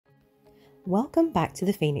Welcome back to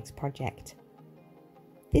the Phoenix Project.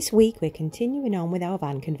 This week we're continuing on with our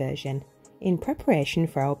van conversion in preparation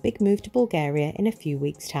for our big move to Bulgaria in a few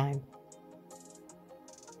weeks' time.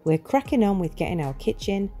 We're cracking on with getting our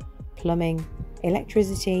kitchen, plumbing,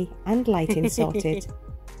 electricity and lighting sorted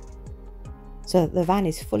so that the van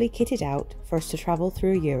is fully kitted out for us to travel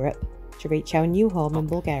through Europe to reach our new home in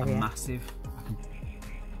Bulgaria. Massive.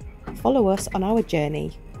 Follow us on our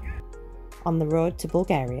journey on the road to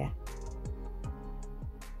Bulgaria.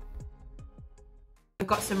 We've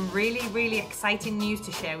got some really exciting news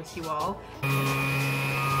to share with you all.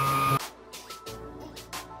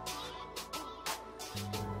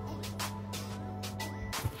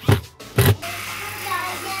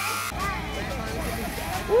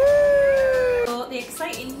 So the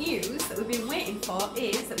exciting news that we've been waiting for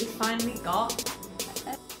is that we finally got.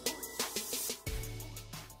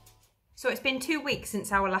 So it's been 2 weeks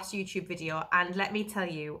since our last YouTube video, and let me tell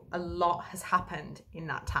you, a lot has happened in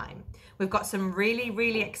that time. We've got some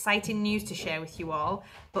really exciting news to share with you all.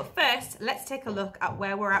 But first, let's take a look at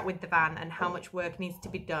where we're at with the van and how much work needs to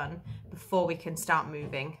be done before we can start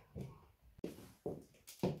moving.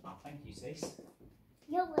 Oh, thank you, sis.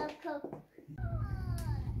 You're welcome.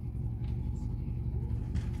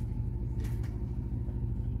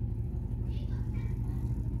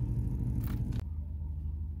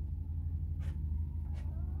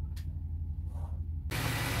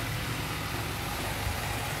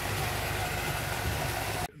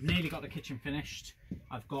 Nearly got the kitchen finished.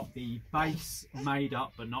 I've got the base made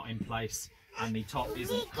up but not in place, and the top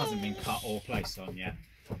hasn't been cut or placed on yet.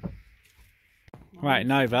 Right,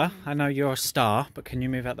 Nova, I know you're a star, but can you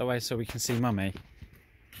move out the way so we can see Mummy?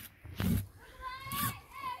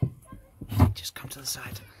 Just come to the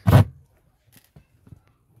side.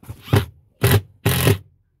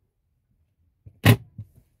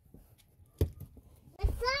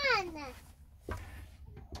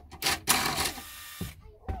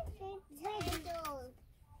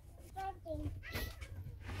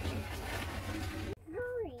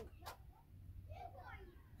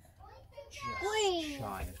 Just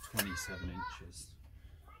shy of 27 inches.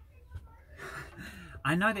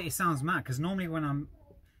 I know that it sounds mad because normally when I'm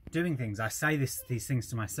doing things I say these things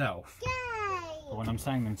to myself. Yay! But when I'm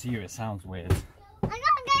saying them to you it sounds weird.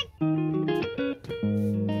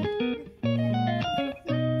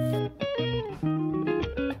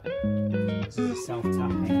 This is a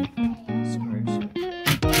self-tapping screw.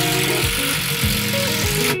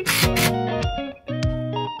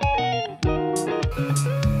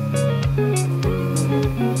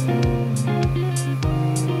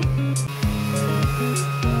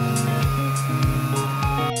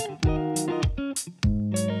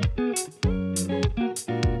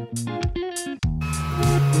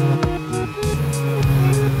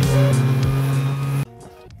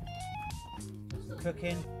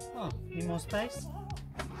 Cooking. Oh, need more space?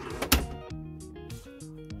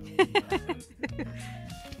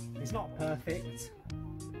 It's not perfect.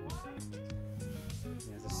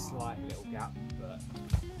 There's a slight little gap, but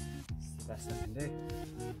it's the best I can do.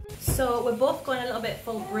 So we're both going a little bit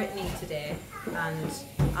full Britney today, and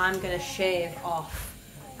I'm going to shave off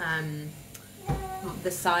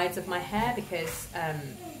the sides of my hair because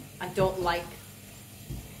I don't like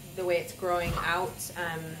the way it's growing out,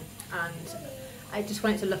 and I just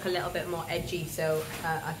want it to look a little bit more edgy, so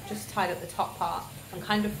I've just tied up the top part. I'm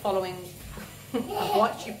kind of following, I've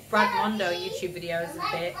watched Brad Mondo YouTube videos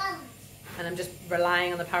a bit, and I'm just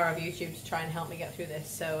relying on the power of YouTube to try and help me get through this.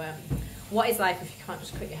 So what is life if you can't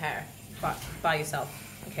just cut your hair by yourself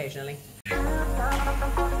occasionally?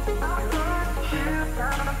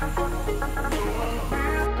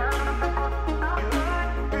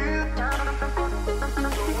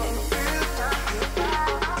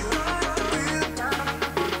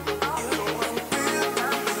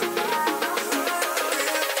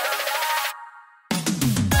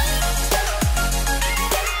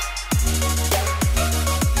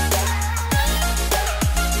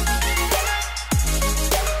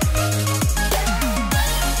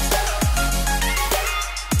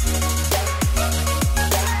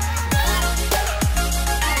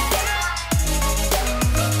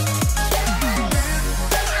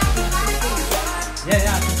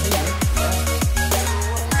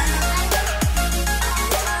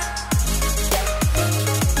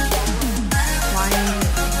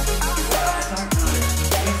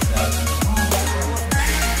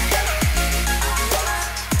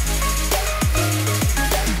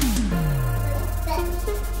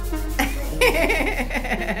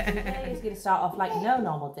 Today is going to start off like no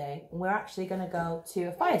normal day, and we're actually going to go to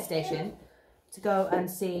a fire station to go and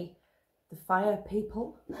see the fire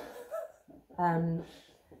people.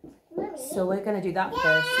 So we're going to do that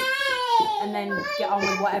first and then get on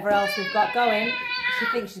with whatever else we've got going. She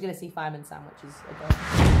thinks she's going to see fireman sandwiches again.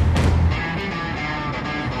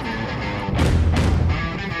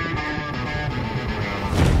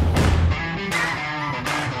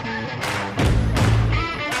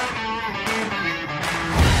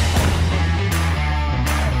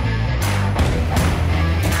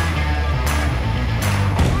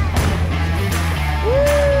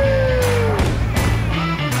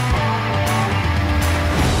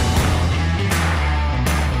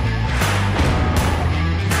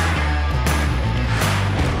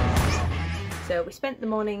 So we spent the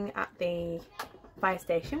morning at the fire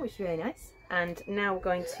station, which was really nice, and now we're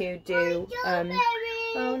going to do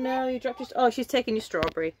oh no, you dropped your oh, she's taking your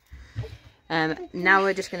strawberry. Now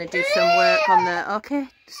we're just going to do some work on the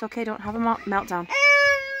it's okay, don't have a meltdown.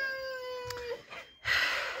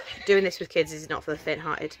 Doing this with kids is not for the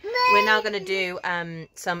faint-hearted. We're now going to do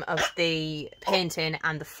some of the painting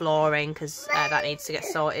and the flooring because that needs to get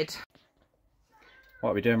sorted.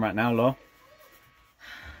 What are we doing right now, Law?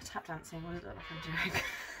 Tap dancing, what does it look like I'm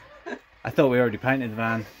doing? I thought we already painted the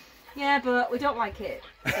van. Yeah, but we don't like it.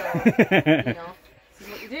 So, you know, this is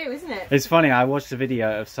what you do, isn't it? It's funny, I watched a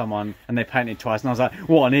video of someone and they painted twice and I was like,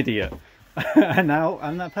 what an idiot. And now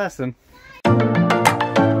I'm that person.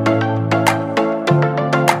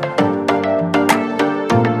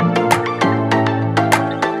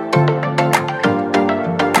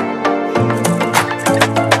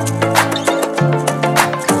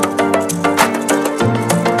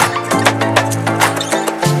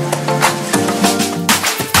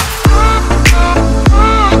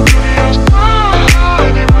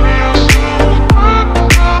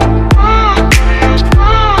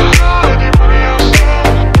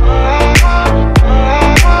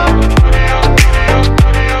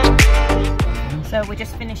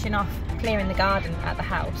 Clearing the garden at the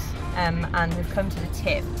house and we've come to the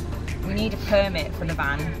tip. We need a permit for the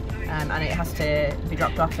van and it has to be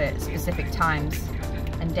dropped off at specific times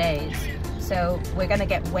and days, so we're going to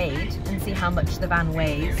get weighed and see how much the van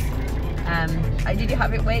weighs. Did you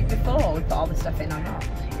have it weighed before we put all the stuff in or not?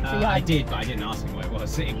 I did, but I didn't ask him what it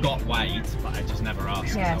was. It got weighed, but I just never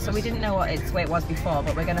asked. Yeah, so we didn't know what its weight was before,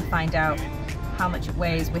 but we're going to find out how much it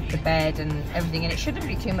weighs with the bed and everything, and it shouldn't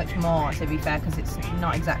be too much more, to be fair, because it's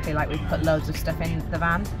not exactly like we've put loads of stuff in the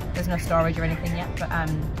van. There's no storage or anything yet, but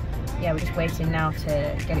yeah, we're just waiting now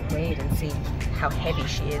to get it weighed and see how heavy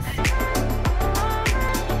she is.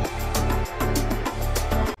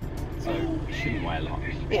 So it shouldn't weigh a lot.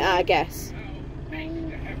 Yeah, I guess. I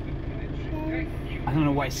don't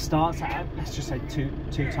know what it starts at. Let's just say two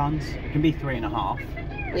tons. It can be 3.5.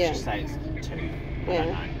 Let's just say it's 2.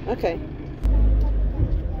 Yeah. Okay.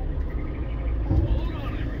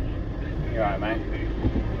 You alright, mate?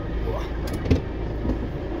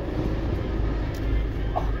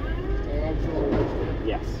 Oh.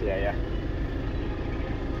 Yes, yeah.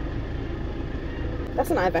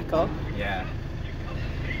 That's an Iveco. Yeah.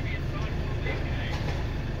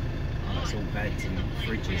 Oh, that's all beds and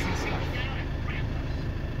fridges and stuff.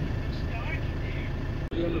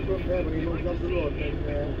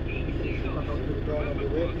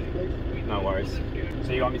 No worries.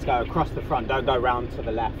 So you want me to go across the front, don't go round to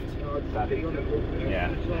the left? Yeah.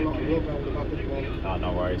 Oh,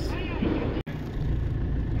 no worries.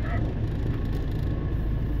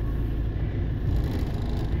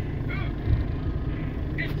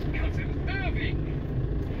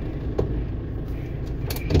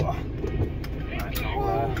 Right,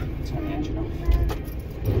 I'll turn the engine off.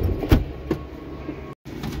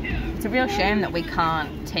 It's a real shame that we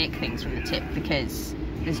can't take things from the tip because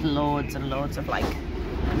there's loads and loads of like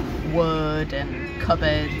wood and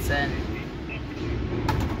cupboards, and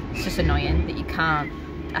it's just annoying that you can't.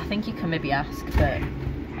 I think you can maybe ask, but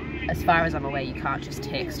as far as I'm aware you can't just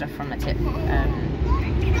take stuff from the tip,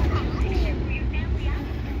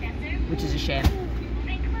 which is a shame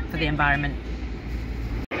for the environment.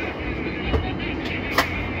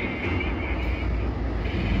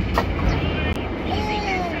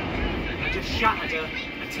 Shattered a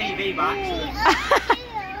TV by accident.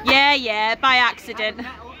 Yeah, by accident. A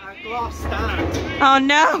glass stand. Oh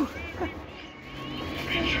no!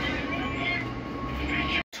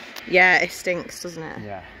 Yeah, it stinks, doesn't it?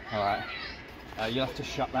 Yeah, alright. You'll have to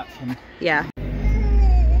shut that for me. Yeah.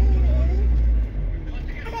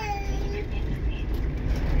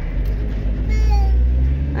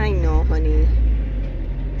 I know, honey.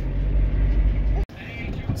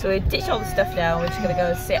 So we ditched all the stuff now. We're just gonna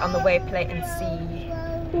go sit on the wayplate and see.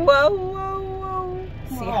 Whoa!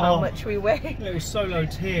 See how much we weigh. It was so low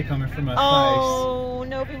tear coming from her face. Oh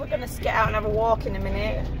no, we were gonna get out and have a walk in a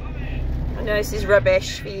minute. I know this is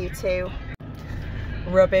rubbish for you too.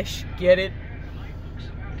 Rubbish, get it?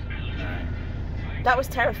 That was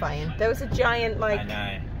terrifying. There was a giant, like... I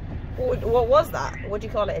know. What was that? What do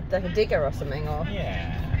you call it? Like a digger or something? Or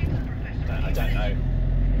Yeah. I don't know.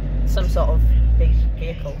 some sort of big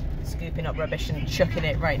vehicle scooping up rubbish and chucking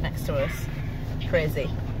it right next to us. Crazy.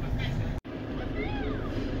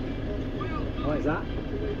 What is that?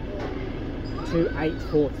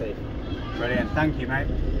 2840. Brilliant, thank you, mate.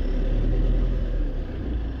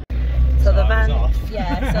 So the I was van, off.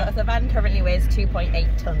 yeah, so the van currently weighs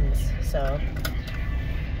 2.8 tons, so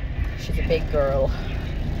she's a big girl.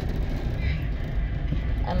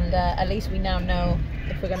 And at least we now know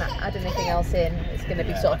if we're going to add anything else in, it's going to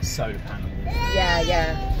be sort like of... solar panels.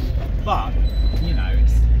 Yeah. But, you know,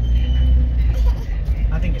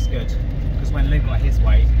 I think it's good, because when Luke got his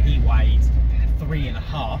weight, he weighed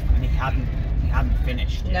 3.5 and he hadn't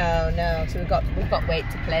finished yet. No, so we've got weight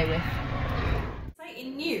to play with.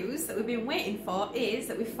 Exciting news that we've been waiting for is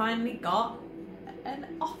that we finally got an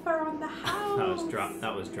offer on the house.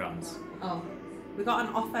 That was drums. Oh, we got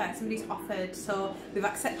an offer. Somebody's offered, so we've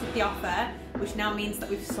accepted the offer, which now means that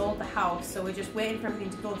we've sold the house. So we're just waiting for everything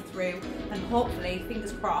to go through, and hopefully,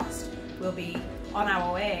 fingers crossed, we'll be on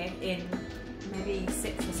our way in maybe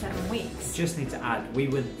 6 or 7 weeks. Just need to add, we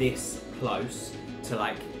were this close to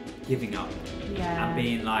like giving up and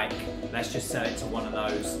being like, let's just sell it to one of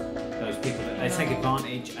those people that they take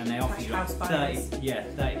advantage and they offer you like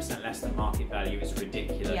 30% less than market value. It's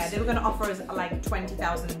ridiculous. Yeah, they were going to offer us like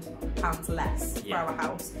 £20,000 less for our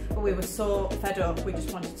house, but we were so fed up. We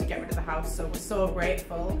just wanted to get rid of the house, so we're so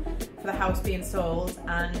grateful for the house being sold.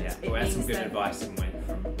 And we had some good advice, haven't we?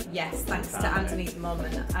 Yes, thanks to Anthony's mum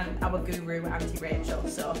and our guru, Auntie Rachel.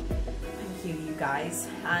 So thank you guys.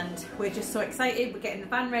 And we're just so excited. We're getting the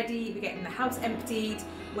van ready, we're getting the house emptied,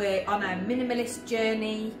 we're on a minimalist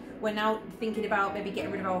journey. We're now thinking about maybe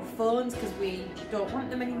getting rid of our phones because we don't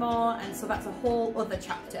want them anymore, and so that's a whole other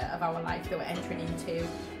chapter of our life that we're entering into.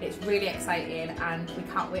 It's really exciting and we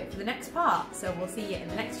can't wait for the next part, so we'll see you in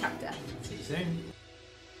the next chapter. See you soon.